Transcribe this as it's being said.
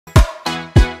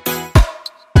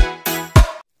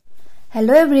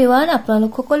Hello everyone,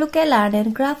 আপোনালোক সকলোকে Learn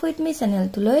and Craft with me channel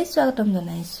তুলৈ স্বাগতম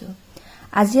জনাইছো।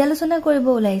 আজি আলোচনা কৰিব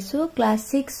ওলাইছো ক্লাস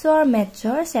 6 অৰ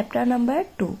মেথছৰ চেপ্টাৰ নম্বৰ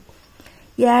 2।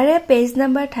 ইয়াৰে পেজ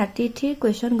নম্বৰ 33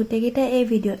 কোৱেশ্চন গুটেকিটা এই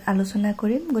ভিডিওত আলোচনা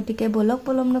কৰিম। গটিকে বলক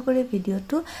পলম নকৰি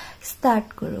ভিডিওটো ষ্টাৰ্ট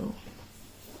কৰো।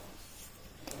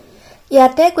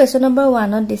 ইয়াতে কোৱেশ্চন নম্বৰ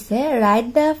 1 ত দিছে write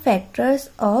the factors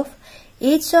of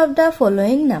each of the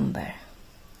following number।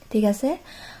 ঠিক আছে,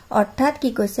 অর্থাৎ কি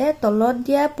কৈছে তলত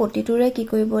দিয়া প্ৰতিটোৰে কি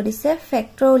কৰিব দিছে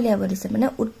ফ্যাক্টৰ উলিয়াব দিছে, মানে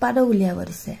উৎপাদক উলিয়াব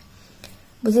দিছে।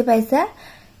 বুজি পাইছা?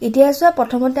 এতিয়া চোৱা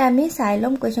প্ৰথমতে আমি চাই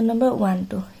লম কোৱেশ্চন নম্বৰ 1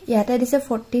 টো। ইয়াতে দিছে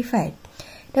 45।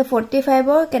 তে 45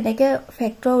 ৰ কেনেকে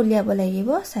ফ্যাক্টৰ উলিয়াব লাগিব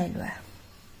চাই লোৱা।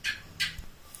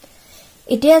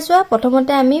 এতিয়া চোৱা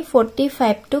প্ৰথমতে আমি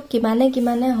 45 টো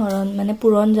কিমানে হৰণ মানে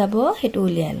পূৰণ যাব হেতু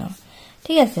উলিয়াই লম।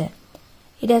 ঠিক আছে,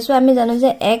 এতিয়া চোৱা আমি জানো যে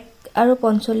 1 আৰু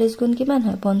 45 গুণ কিমান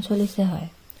হয় 45 এ হয়,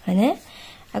 হয়নে?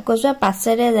 আকৌ চোৱা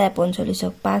 5 ৰে যায়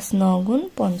 45ক 5 9 গুণ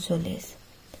 45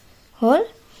 হল।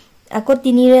 আকৌ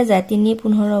 3 ৰে যায় 3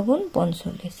 15 গুণ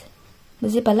 45।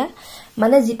 বুজি পালা?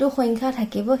 মানে যেটো সংখ্যা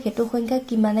থাকিব হেতু সংখ্যা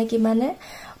কিমানে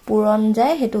পূৰণ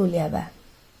যায় হেতু উলিয়াবা।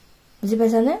 বুজি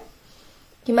পাইছানে?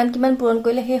 কিমান পূৰণ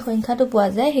কৰিলে সেই সংখ্যাটো পোৱা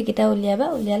যায় হেকিটা উলিয়াবা,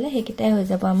 উলিয়ালে হেকিটাই হৈ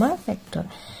যাব আমাৰ ফ্যাক্টৰ।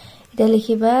 এটা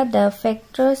লিখিবা the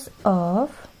factors of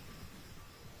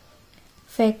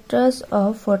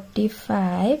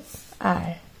 45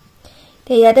 are।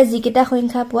 তে ইয়াতে যিকিটা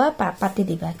সংখ্যা পোৱা পাতি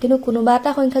দিবা, কিন্তু কোনোবা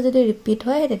এটা সংখ্যা যদি ৰিপিট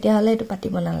হয় তেতিয়া হলে এটো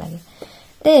পাতিব না লাগে।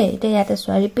 তে এটা ইয়াতে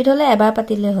চোৱা ৰিপিট হলে এবাৰ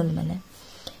পাতিলে হল, মানে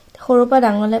সৰু পৰা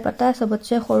ডাঙৰলে পাতা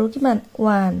সবতছে সৰু কিমান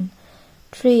 1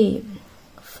 3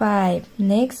 5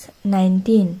 নেক্সট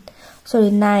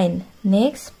 9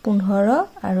 নেক্সট 15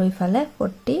 আৰু ইফালে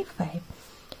 45।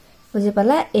 বুজি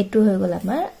পালা? এটো হৈ গল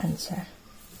আমাৰ আনসাৰ।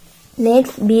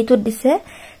 নেক্সট বি টো দিছে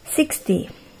 60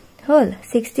 হল।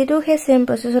 60 টো হে সেম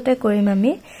প্ৰসেসতে কৰিম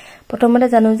আমি। প্ৰথমতে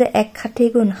জানো যে 1 60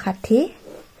 গুণ 60।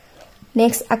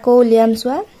 নেক্সট আকৌ উলিয়াম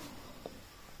চোৱা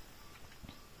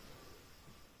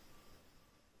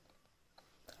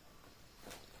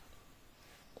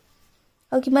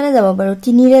আৰু কিমানে যাব বাৰু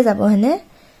 3 ৰে যাব, হয়নে?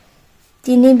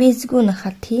 3 20 গুণ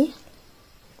 60।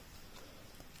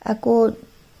 আকৌ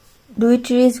 2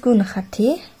 30 গুণ 60।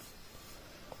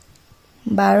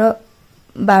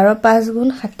 12 5 গুণ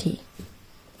 60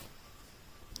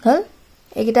 হল।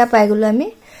 একিটা পাই গলো আমি।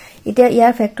 এতিয়া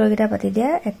ইয়াৰ ফ্যাক্টৰ কিটা পাতি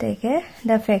দিয়া এতেকে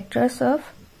the factors of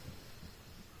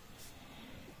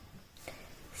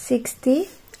 60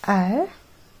 are।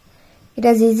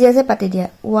 এটা জি আছে পাতি দিয়া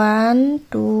 1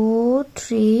 2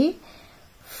 3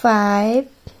 5।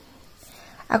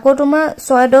 আকৌ তোমাৰ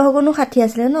 6 10 গুণ 60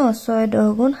 আছিল ন, 6 10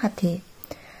 গুণ 60।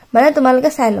 মানে তোমালকে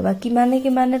চাই লবা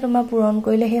কিমানে তোমাৰ পূৰণ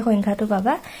কৰিলে সেই সংখ্যাটো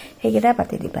পাবা, হেকিটা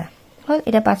পাতি দিবা হল।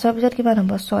 এটা 5 ৰ পিছত কিমান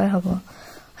হ'ব 6 হ'ব,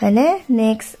 হয়নে?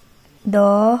 নেক্সট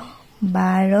 10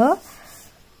 12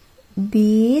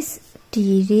 20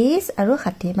 30 আৰু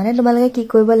 60। মানে তোমালকে কি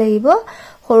কৰিব লাগিব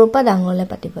সৰু পৰা ডাঙৰলে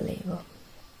পাতিব লাগিব।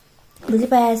 বুজি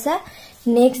পাই আছা?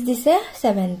 নেক্সট দিছে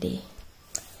 70।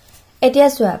 এতিয়া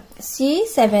চোৱা সি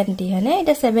 70, হয়নে?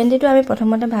 এটা 70 টো আমি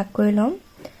প্ৰথমতে ভাগ কৰি লম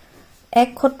 1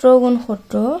 70 গুণ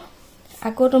 70।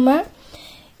 আকৌ তোমাৰ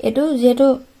এটো যেটো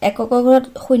এককৰ ঘৰত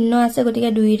শূন্য আছে গতিকে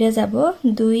 2 ৰে যাব,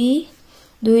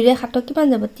 2 ৰে 7 কিমান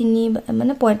যাব 3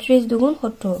 মানে 35 দুগুণ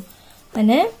 70,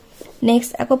 মানে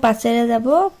নেক্সট আকৌ 5 ৰে যাব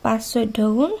 5 14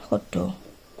 গুণ 70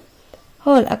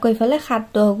 হল। আকৌ ইফালে 7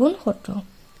 10 গুণ 70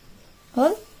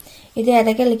 হল। এতিয়া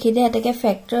এটাকে লিখি দে এটাকে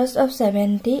factors of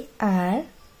 70 are।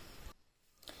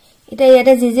 এটা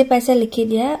ইয়াতে যি পাইছে লিখি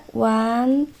দিয়া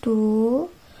 1 2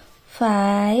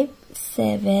 5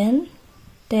 7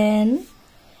 10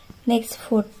 নেক্সট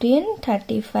 14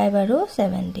 35 আৰু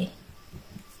 70।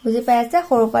 বুজি পাই আছে?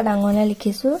 সৰু পৰা ডাঙৰলে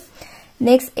লিখিছো।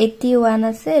 নেক্সট 81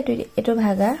 আছে, এটো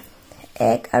ভাগা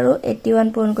 1 আৰু 81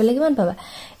 পূৰণ কৰিলে কিমান পাবা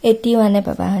 81 এ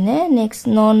পাবা, হয়নে? নেক্সট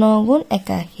 9 9 গুণ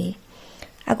 81।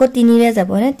 আকৌ 3 ৰে যাব,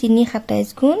 হয়নে? 3 27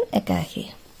 গুণ 81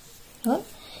 হল।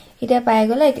 এতিয়া পাই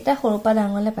গলে একিটা সৰু পৰা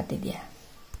ডাঙৰলে পাতি দিয়া।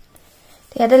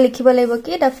 ইয়াতে লিখিব লাগিব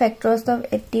কি the factors of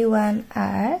 81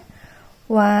 are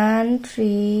 1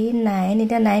 3 9।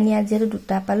 এটা 9 ইয়াত যেটো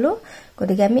দুটা পালো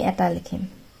গতিকে আমি এটা লিখিম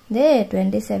দে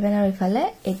 27 আৰু ইফালে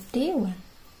 81।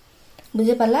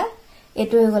 বুজি পালা?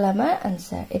 এটো হৈ গল আমাৰ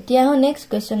আনসাৰ। এতিয়া হ নেক্সট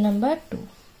কোৱেশ্চন নম্বৰ 2।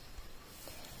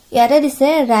 ইয়াতে দিছে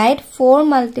write 4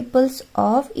 multiples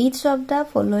of each of the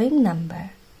following number।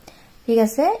 ঠিক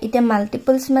আছে, এটা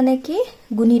মাল্টিপলস মানে কি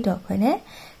গুণিতক, হয়নে?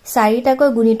 4টাকৈ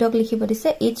গুণিতক লিখিব দিছে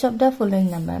each of the following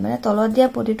number। মানে তলত দিয়া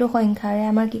প্ৰতিটো সংখ্যাৰে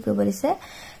আমাৰ কি কৰিব দিছে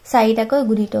 4টাকৈ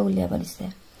গুণিতক উলিয়াব দিছে।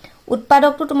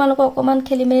 উৎপাদকটো তোমালোকক অকমান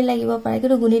খেলিমেলি লাগিব পাৰে,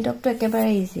 কিন্তু গুণিতকটো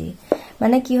একেবাৰে ইজি।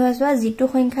 মানে কি হয় চোৱা যিটো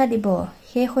সংখ্যা দিব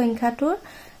সেই সংখ্যাটোৰ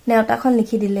নেওতাখন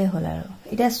লিখি দিলেই হ'ল আৰু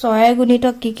এটা 6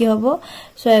 গুণিতক কি হ'ব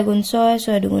 6 গুণ 6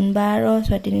 6 দুগুণ 12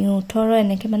 6 3 গুণ 18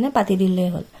 এনেকে মানে পাতি দিলেই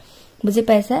হ'ল বুজি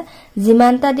পাইছা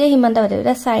যিমানটা দিয়ে সিমানটা পাতিবা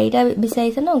এটা 4টা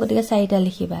বিচাৰিছে ন গতিকে 4টা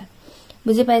লিখিবা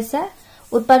বুজি পাইছা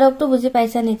উৎপাদকটো বুজি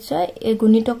পাইছা নিশ্চয় এই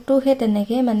গুণিতকটো হে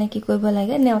তেনেকে মানে কি কৰিব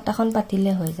লাগে নেওতাখন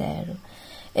পাতিলে হৈ যায় আৰু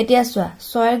এতিয়া চোৱা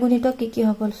 6 গুণিতক কি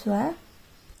হ'ব চোৱা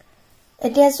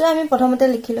এতিয়া চোৱা আমি প্ৰথমতে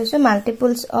লিখি লৈছো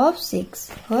মাল্টিপলস অফ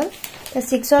 6 হল তে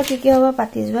 6 ৰ কি হ'ব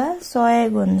পাতি যোৱা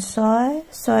 6 গুণ 6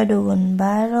 6 দুগুণ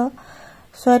 12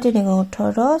 6 3 গুণ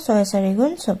 18 6 4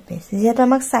 গুণ 24 যেহেতু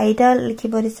আমাক 4টা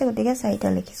লিখিব দিছে গতিকে 4টা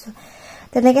লিখিছো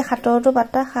তেনেকে 7 টো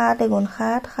পাতা 7 গুণ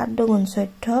 7 7 দুগুণ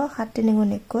 14 7 3 গুণ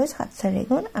 21 7 4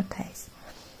 গুণ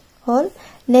 28 হল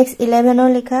নেক্সট 11 ৰ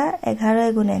লিখা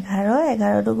 11 গুণ 11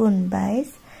 11 দুগুণ 22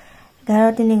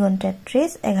 11 3 গুণ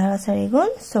 33 11 4 গুণ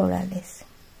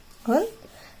 44 হল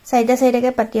 4টা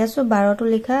কে পাতি আছো 12 টো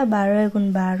লিখা 12 গুণ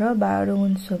 12 12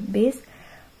 গুণ 24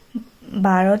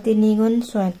 12 3 গুণ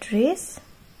 36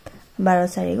 12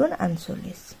 4 গুণ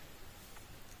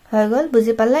 39 হৈ গল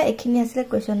বুজি পালা এখিনি আছিল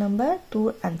কোৱেশ্চন নম্বৰ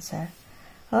 2 আনসাৰ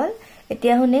হল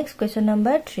এতিয়া হু নেক্সট কোৱেশ্চন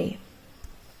নম্বৰ 3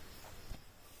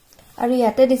 আৰু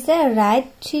ইয়াতে দিছে right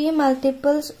 3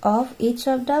 multiples of is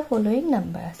of the following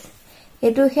নাম্বাৰস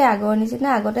এটো হে আগৰ নিচিনা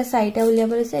আগতে 4টা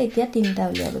উলিয়াব দিছে এতিয়া 3টা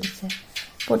উলিয়াব দিছে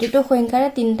প্ৰতিটো সংখ্যাৰে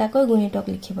 3টাকৈ গুণিতক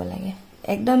লিখিব লাগে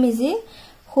একদম ইজি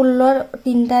 16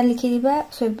 3টা লিখি দিবা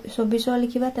 24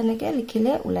 লিখিবা তেনেকে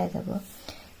লিখিলে উলাই যাব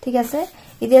ঠিক আছে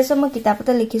এতিয়া মই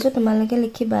কিতাপতে লিখিছো তোমালোকে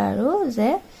লিখিবা আৰু যে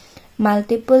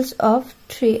মাল্টিপলস অফ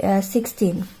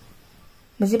 16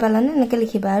 বুজি পালানে এনেকে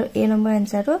লিখিবা আৰু এ নম্বৰ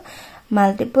আনসাৰটো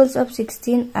মাল্টিপলস অফ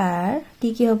 16 আৰ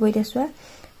কি হ'ব এটা চোৱা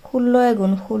 16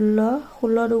 গুণ 16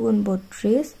 16 দুগুণ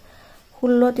 32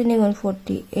 16 3 গুণ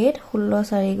 48 16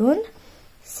 4 গুণ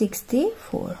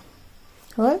 64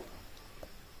 হল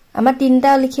আমাৰ 3টা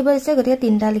লিখিব আছে গতিকে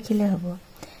 3টা লিখিলে হ'ব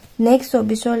নেক্সট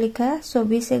 24 লিখা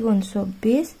 24 গুণ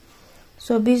 24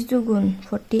 24 দুগুণ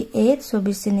 48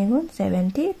 24 3 গুণ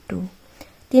 72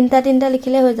 3টা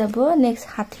লিখিলে হৈ যাব নেক্সট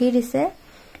 60 দিছে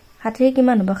 60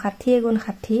 কিমান হ'ব 60 গুণ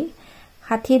 60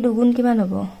 60 দুগুণ কিমান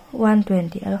হ'ব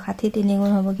 120 আৰু 60 3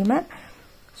 গুণ হ'ব কিমান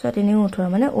 6 3 গুণ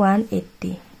 18 মানে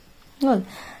 180 হল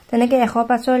তেনেকে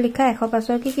 105 লিখা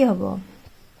 105 কি হ'ব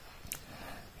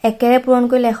একেৰে পূৰণ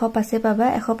কৰিলে 105 পাবা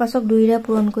 105ক 2 ৰে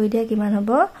পূৰণ কৰি দিয়া কিমান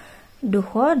হ'ব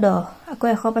 210 আকৌ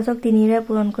 105ক 3 ৰে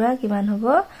পূৰণ কৰা কিমান হ'ব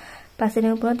 5 ৰে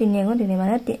পূৰণ 3 গুণ 3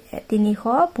 মানে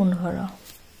 315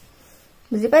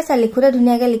 বুজি পাইছা লিখুতে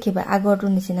ধুনিয়াকে লিখিবা আগৰটো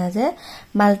নিচিনা যে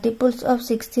multiples of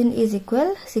 16 is equal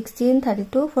 16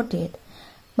 32 48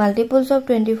 multiples of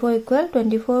 24 equal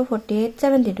 24 48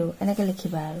 72 এনেকে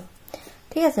লিখিবা আৰু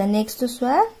ঠিক আছে next two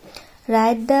সোৱা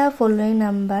right the following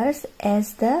নাম্বাৰস as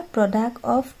da product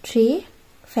of 3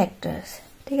 ফ্যাক্টৰস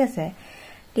ঠিক আছে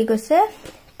কি কৈছে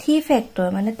 3 ফ্যাক্টৰ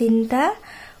মানে 3টা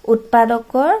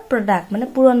উৎপাদকৰ প্ৰডাক্ট মানে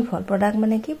পূৰণফল প্ৰডাক্ট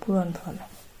মানে কি পূৰণফল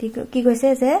কি কৈছে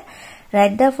যে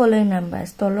ৰাইট দা ফলোইং নাম্বাৰস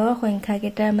তলৰ সংখ্যা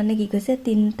কেইটাৰ মানে কি কৈছে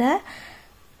 3টা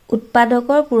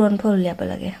উৎপাদকৰ পূৰণফল উলিয়াব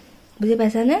লাগে বুজি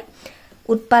পাইছানে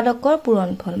উৎপাদকৰ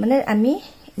পূৰণফল মানে আমি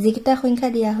যিকিটা সংখ্যা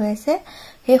দিয়া হৈ আছে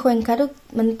সেই সংখ্যাটো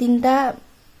মানে 3টা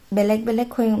বেলেগ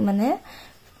মানে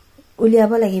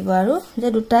উলিয়াব লাগিব আৰু যে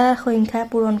দুটা সংখ্যা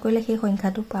পূৰণ কৰিলে সেই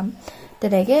সংখ্যাটো পাম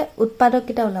তেনেকে উৎপাদক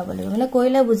কিটা উলাব লাগিব মানে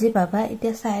কইলে বুজি পাবা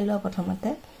এতিয়া চাই লোৱা প্ৰথমতে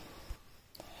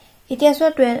এতিয়া সো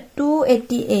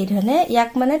 288 হনে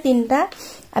ইয়াক মানে 3টা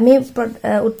আমি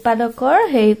উৎপাদকৰ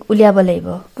হে উলিয়াব লাগিব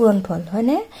পূৰণফল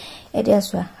হয়নে এতিয়া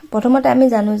সোৱা প্ৰথমতে আমি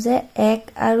জানো যে 1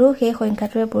 আৰু সেই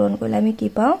সংখ্যাটোৰে পূৰণ কৰিলে আমি কি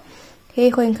পাও সেই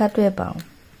সংখ্যাটোৱে পাও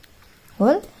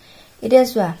হল এতিয়া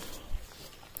সোৱা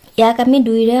ইয়াক আমি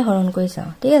 2 ৰে হৰণ কৰি চাও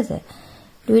ঠিক আছে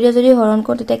 2 ৰে যদি হৰণ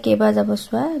কৰো তেতিয়া কেইবাৰ যাব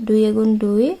সোৱা 2 গুণ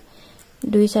 2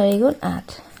 2 4 গুণ 8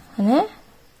 হনে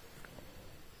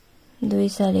 2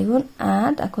 4 গুণ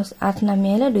 8 আকৌ 8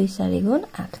 নামিলে 2 4 গুণ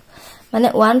 8 মানে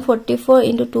 144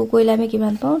 into 2 কইলে আমি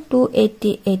কিমান পাও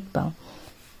 288 পাও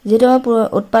যেটো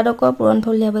উৎপাদকৰ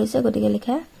পূৰণফল লিয়া হৈছে গতিকে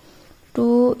লিখা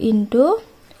 2 into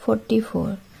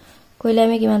 44 কইলে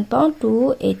আমি কিমান পাও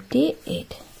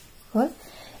 288 হল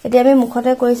এতিয়া আমি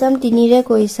মুখতে কৰিছাম 3 ৰে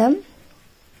কৰিছাম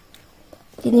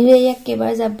 3 ৰে ইয়াক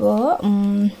কেবাৰ যাব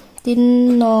 3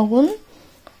 9 গুণ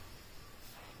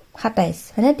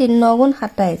 27 মানে 3 9 গুণ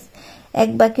 27 এক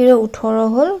বাকিৰে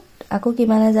 18 হল আকৌ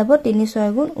কিমানে যাব 3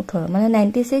 6 গুণ 18 মানে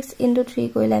 96 into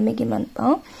 3 কইলে আমি কিমান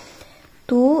পাও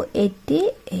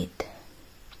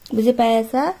 288 বুজি পাই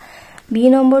আছা বি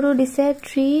নম্বৰটো দিছে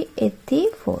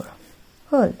 384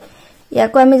 হল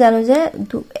ইয়াকো আমি জানো যে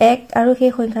 1 আৰু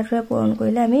সেই সংখ্যাটোৰে পূৰণ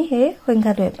কৰিলে আমি সেই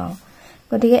সংখ্যাটোৱে পাও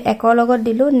গতিকে 1 ৰ লগত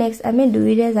দিলু নেক্সট আমি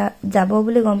 2 ৰে যাব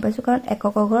বুলি গম পাইছো কাৰণ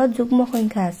এককৰ ঘৰত যুগ্ম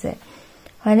সংখ্যা আছে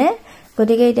হয়নে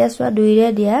গতিকে এতিয়া চোৱা 2 ৰে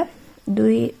দিয়া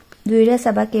 2 ৰে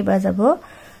চাবা কেইবাৰ যাব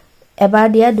এবাৰ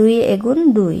দিয়া 2 এগুণ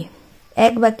 2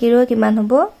 এক বাকি ৰৈ কিমান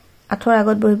হ'ব 8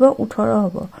 আগত বহিব 18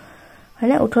 হ'ব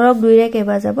হয়নে 18 ক 2 ৰে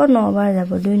কেইবাৰ যাব 9 বাৰ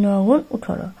যাব 2 9 গুণ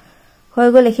 18 হৈ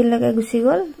গল এখিনলৈকে গুচি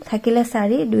গল থাকিলে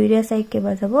 4 2 ৰে 4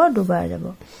 কেইবাৰ যাব দুবাৰ যাব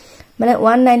মানে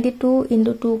 192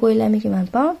 * 2 কৰিলে আমি কিমান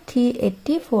পাও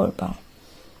 384 পাও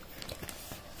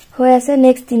হৈ আছে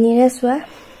নেক্সট 3 ৰে চোৱা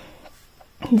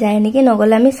যায় নেকি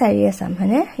নগলে আমি 4 ৰে চাম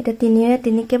হয়নে এটা 3 ৰে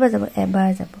 3 কেইবাৰ যাব এবাৰ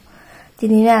যাব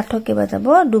 3 ৰে 8 কেইবাৰ যাব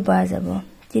দুবাৰ যাব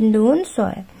 3 2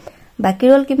 6 বাকি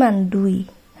ৰল কিমান 2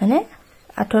 হয়নে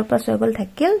 8 ৰ পৰা 6 গল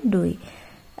থাকিল 2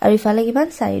 আৰু ইফালে কিমান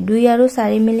 4 2 আৰু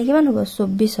 4 মিলি কিমান হ'ব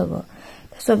 24 হ'ব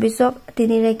 24 ক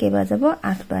 3 ৰে কেইবাৰ যাব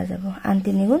 8 বাৰ যাব 8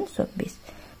 3 গুণ 24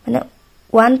 মানে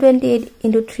 128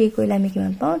 * 3 কৰিলে আমি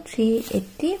কিমান পাও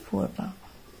 384 পাও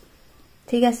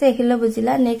ঠিক আছে এখিলে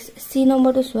বুজিলা নেক্সট সি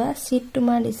নম্বৰটো চোৱা সিট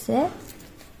তোমাৰ দিছে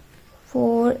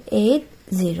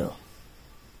 480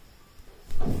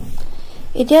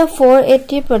 এতিয়া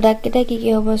 480 প্ৰডাক্ট এটা কি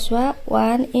হ'ব চোৱা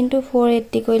 1 *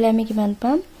 480 কৰিলে আমি কিমান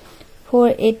পাম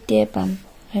 480 পাম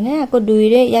হয়নে আকৌ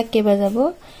 2 ৰে ইয়াক কেইবাৰ যাব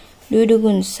 2 2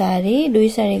 গুণ 4 2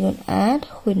 4 গুণ 8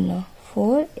 0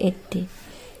 480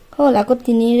 হল আকৌ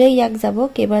 3 ৰে ইয়াক যাব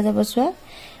কেইবাৰ যাব চোৱা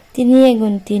 3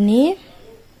 গুণ 3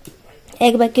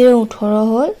 এক বাকি ৰৈ 18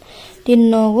 হল 3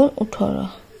 9 গুণ 18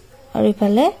 আৰু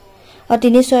ইফালে আৰু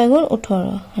 3 6 গুণ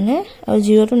 18 হয়নে আৰু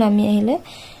 0 টো নামি আহিলে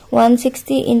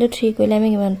 160 * 3 কৰিলে আমি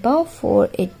কিমান পাও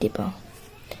 480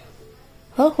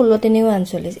 পাও হল 16 3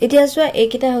 39 এতিয়া চোৱা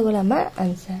এইকিটা হৈ গল আমাৰ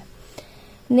আনসাৰ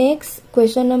নেক্সট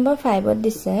কোৱেশ্চন নম্বৰ 5 ত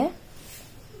দিছে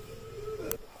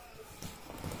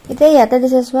এতিয়া ইয়াতে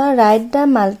দিছে চোৱা right da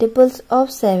multiples of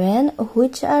 7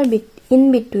 which are in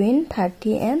between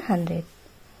 30 and 100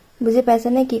 বুজি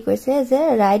পাইছানে কি কৈছে যে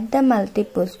রাইট দা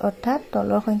মাল্টিপলস অৰ্থাৎ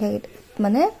তলৰ সংখ্যা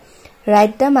মানে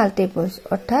ৰাইট দা মাল্টিপলস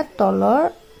অৰ্থাৎ তলৰ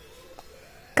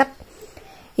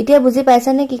এতিয়া বুজি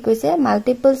পাইছানে কি কৈছে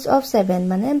মাল্টিপলস অফ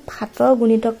 7 মানে 7 ৰ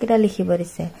গুণিতক কিটা লিখিব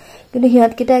দিছে কিন্তু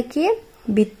হিয়ত কিটা কি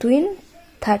between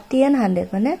 30 and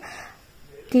 100 মানে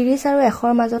 30 আৰু 100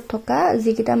 ৰ মাজত থকা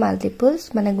যি কিটা মাল্টিপলস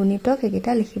মানে গুণিতক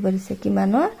হেকিটা লিখিব দিছে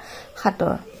কিমানৰ 7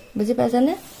 ৰ বুজি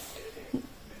পাইছানে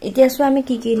এতিয়া চোৱা আমি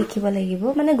কি কি লিখিব লাগিব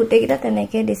মানে গুটে কিটা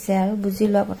তেনেকে দিছে আৰু বুজি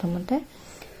লোৱা প্ৰথমতে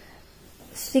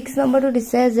 6 নম্বৰটো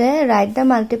দিছে যে right da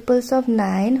multiples of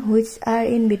 9 which are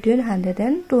in between 100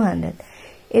 and 200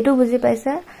 এটো বুজি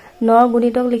পাইছা 9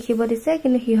 গুণিতক লিখিব দিছে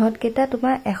কিন্তু হিহত কেটা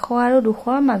তোমাৰ 100 আৰু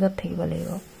 200 ৰ মাজত থাকিব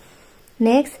লাগিব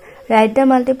next write da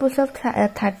multiples of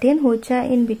 13 which are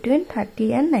in between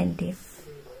 30 and 90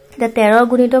 দা 13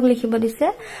 গুণিতক লিখিব দিছে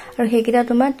আৰু হেকিটা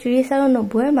তোমাৰ 30 আৰু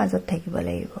 90 ৰ মাজত থাকিব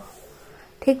লাগিব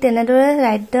ঠিক তেনেদৰে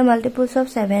right da multiples of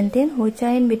 17 which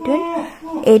are in between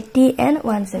 80 and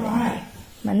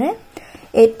 170 মানে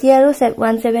 80 আৰু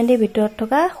 170 ভিতৰত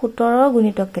থকা 17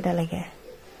 গুণিতক কেটা লাগে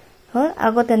হল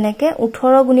আগত এনেকে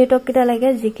 18 গুণিতক কেটা লাগে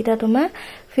যি কিটা তোমাৰ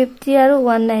 50 আৰু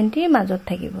 190 ৰ মাজত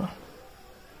থাকিব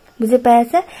বুজি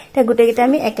পাইছা তে গুটে কিটা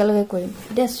আমি একেলগে কৰিম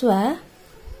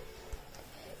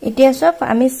এতিয়া সব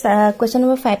আমি কোৱেশ্চন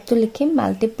নম্বৰ 5 টো লিখিম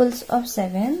মাল্টিপলস অফ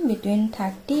 7 between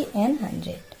 30 and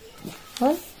 100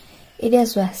 হল এতিয়া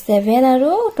চোৱা 7 আৰু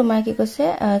তোমাৰ কি কৈছে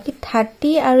কি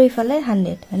 30 আৰু ইফালে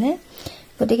 100 মানে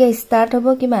গতিকে স্টার্ট হ'ব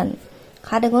কিমান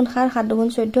 7 গুণ 7 7 গুণ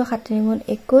 14 7 3 গুণ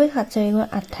 21 7 4 গুণ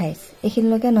 28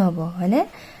 এখিনলৈকে নহব হয়নে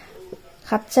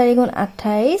 7 4 গুণ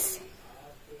 28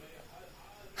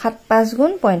 7 5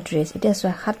 গুণ 35 এতিয়া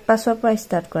চোৱা 7 5 ৰ পৰা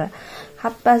স্টাৰ্ট কৰা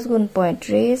 7 5 গুণ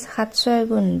 35 7 6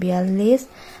 গুণ 42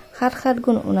 7 7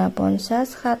 গুণ 49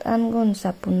 7 8 গুণ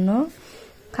 56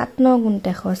 7 9 গুণ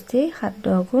 63 7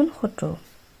 10 গুণ 70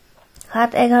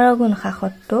 7 11 গুণ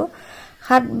 77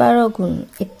 7 12 গুণ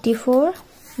 84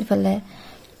 ইফালে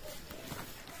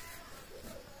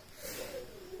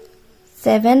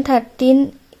 7 13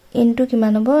 into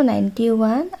কিমান হ'ব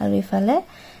 91 আৰু ইফালে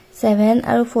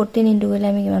 7 আৰু 14 into গলে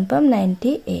আমি কিমান পাম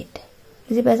 98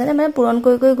 বুজি পাইছানে মানে পূৰণ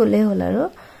কৰি গলে হ'ল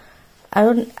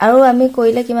আৰু আমি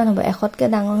কৰিলে কিমান হ'ব এখতকে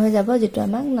ডাঙৰ হৈ যাব যেটো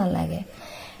আমাক নালাগে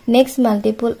নেক্সট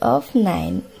মাল্টিপল অফ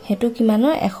 9 হেতু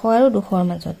কিমানৰ 100 আৰু 200 ৰ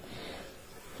মাজত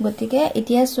গতিকে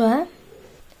এতিয়া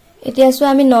চোৱা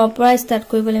আমি 9 পৰা স্টাৰ্ট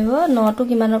কৰিব লাগিব 9 টো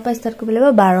কিমানৰ পৰা স্টাৰ্ট কৰিব লাগিব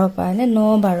 12 পৰা নে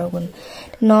 9 12 গুণ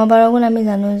 9 12 গুণ আমি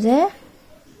জানো যে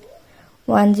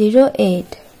 108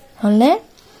 হলনে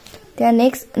তে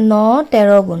নেক্সট 9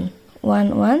 13 গুণ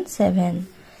 117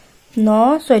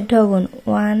 9 14 গুণ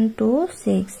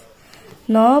 126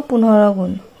 9 15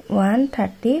 গুণ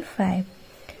 135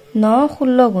 9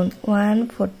 16 গুণ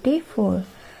 144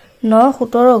 9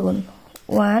 17 গুণ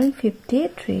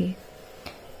 153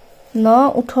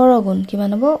 9 18 গুণ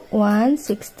কিমান হ'ব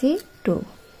 162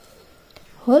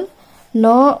 হল 9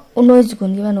 19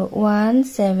 গুণ কিমান হ'ব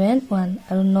 171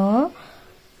 আৰু 9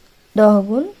 10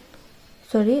 গুণ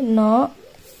সৰি 9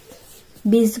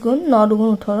 20 গুণ 9 দুগুণ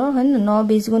 18 হয় না 9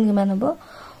 20 গুণ কিমান হ'ব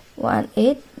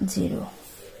 180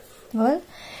 হল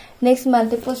নেক্সট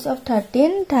মাল্টিপলস অফ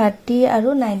 13 30 আৰু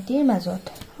 90 ৰ মাজত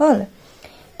হল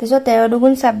তেজ 13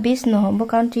 দুগুণ 26 নহব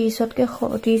কাৰণ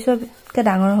 30তকে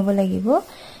ডাঙৰ হ'ব লাগিব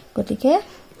গতিকে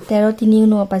 13 3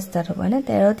 গুণ 5 স্টাৰ্ট হ'ব না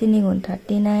 13 3 গুণ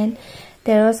 39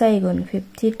 13 4 গুণ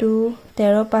 52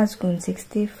 13 5 গুণ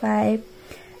 65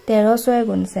 13 6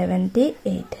 গুণ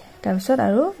 78 তাৰ পিছত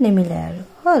আৰু নিমিলে আৰু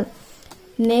হল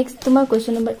নেক্সট তোমাৰ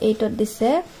কোৱেশ্চন নম্বৰ 8 ত দিছে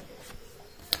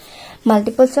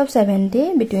মাল্টিপলস অফ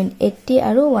 70 বিটুইন 80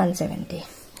 আৰু 170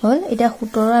 হল এটা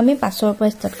 17 আমি 5 ৰ পৰা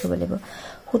স্টাৰ্ট কৰিব লাগিব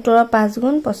 17 5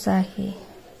 গুণ 85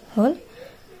 হল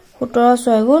 17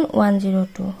 6 গুণ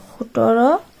 102 17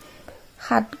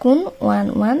 7 গুণ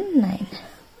 119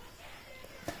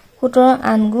 17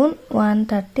 8 গুণ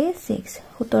 136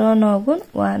 17 9 গুণ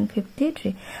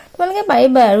 153 তোমালোকে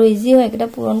পাৰিবা আৰু ইজি হয় এটা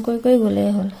পূৰণ কৰি গলে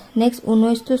হল নেক্সট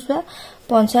 19 টো চোৱা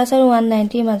 50 আৰু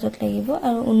 190 ৰ মাজত লাগিব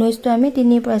আৰু 19 টো আমি 3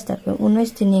 ৰ পৰা স্টাৰ্ট কৰিম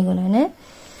 19 3 গুণ হয়নে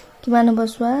কিমান হ'ব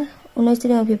চোৱা 19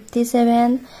 3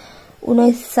 57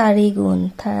 19 4 গুণ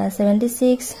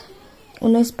 76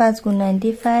 19 5 গুণ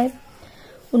 95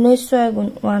 19 6 গুণ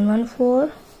 114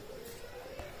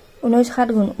 19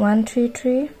 7 গুণ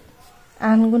 133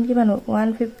 8 গুণ কিমান হ'ব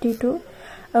 152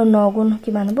 আৰু 9 গুণ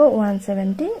কিমান হ'ব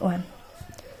 171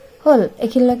 হল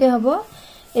এখিনলৈকে হ'ব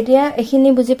এতিয়া এখিনি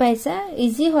বুজি পাইছা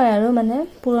ইজি হয় আৰু মানে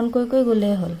পূৰণ কৰি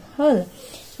গলে হল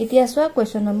এতিয়া চোৱা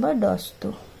কোৱেশ্চন নম্বৰ 10 টো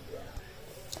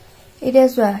এতিয়া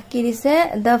চোৱা কি দিছে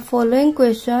the following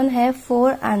question have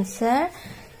 4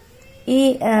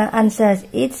 answers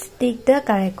each tick the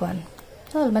correct one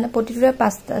হল মানে প্ৰতিটোৰে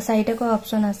 4টা ক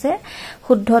অপচন আছে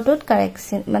শুদ্ধটোত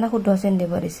কাৰেকচন মানে শুদ্ধ চিন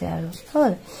দিব দিছে আৰু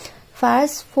হল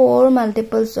ফাৰ্স্ট 4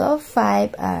 মাল্টিপলস অফ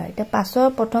 5 are এটা 5ৰ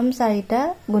প্ৰথম 4টা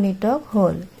গুণিতক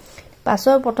হল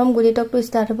 5ৰ প্ৰথম গুণিতকটো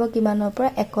স্টাৰ্ট হ'ব কিমানৰ পৰা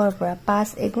 1ৰ পৰা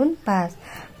 5 এগুণ 5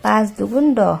 5 দুগুণ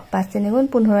 10 5 3 গুণ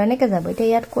 15 এনেকে যাব এতিয়া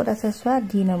ইয়াত কোড আছে চোৱা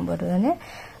ডি নম্বৰটো মানে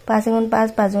 5 এগুণ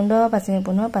 5 5 গুণ 10 5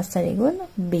 এগুণ 15 5 4 গুণ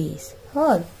 20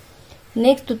 হল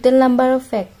Next total number of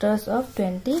factors of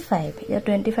 25 या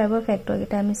 25 ৰ ফ্যাক্টৰ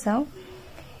কেটা আমি চাও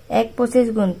 1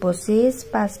 25 গুণ 25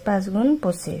 5 5 গুণ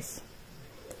 25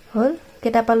 হল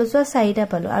কেটা পালো চোৱা 4টা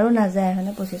পালো আৰু না যায়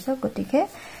হলে 25 গতিকে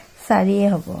 4 এ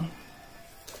হ'ব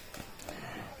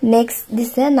Next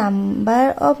this is number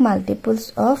of multiples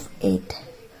of 8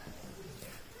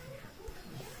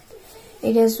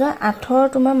 It is 8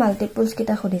 তোমাৰ multiples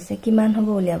কেটা খুদিছে কিমান হ'ব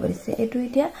উলিয়াব দিছে এটো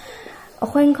এতিয়া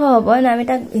অসংখ্য হ'ব না আমি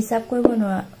তাক হিসাব কৰিব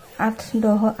নোৱাৰা 8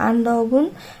 10 গুণ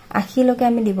 80 লকে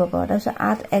আমি দিব পাৰো তাৰপিছত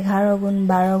 8 11 গুণ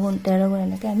 12 গুণ 13 গুণ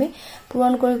এনেকে আমি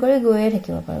পূৰণ কৰি গৈয়ে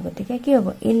থাকিব পাৰো গতিকে কি হ'ব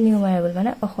ইননিউমাৰেবল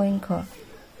মানে অসংখ্য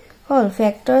হল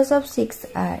ফ্যাক্টৰস অফ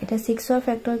 6 are এটা 6 ৰ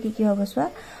ফ্যাক্টৰ কি হ'ব চোৱা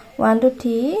 1 2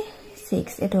 3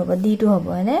 6 এটো হ'ব d টো হ'ব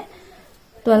হয়নে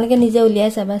তোমালোকে নিজে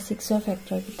উলিয়াই চাবা 6 ৰ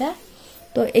ফ্যাক্টৰ কিটা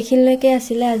তো এখিনলৈকে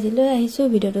আছিল আজিলৈ আহিছো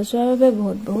ভিডিওটো চোৱাৰ বাবে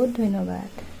বহুত বহুত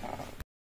ধন্যবাদ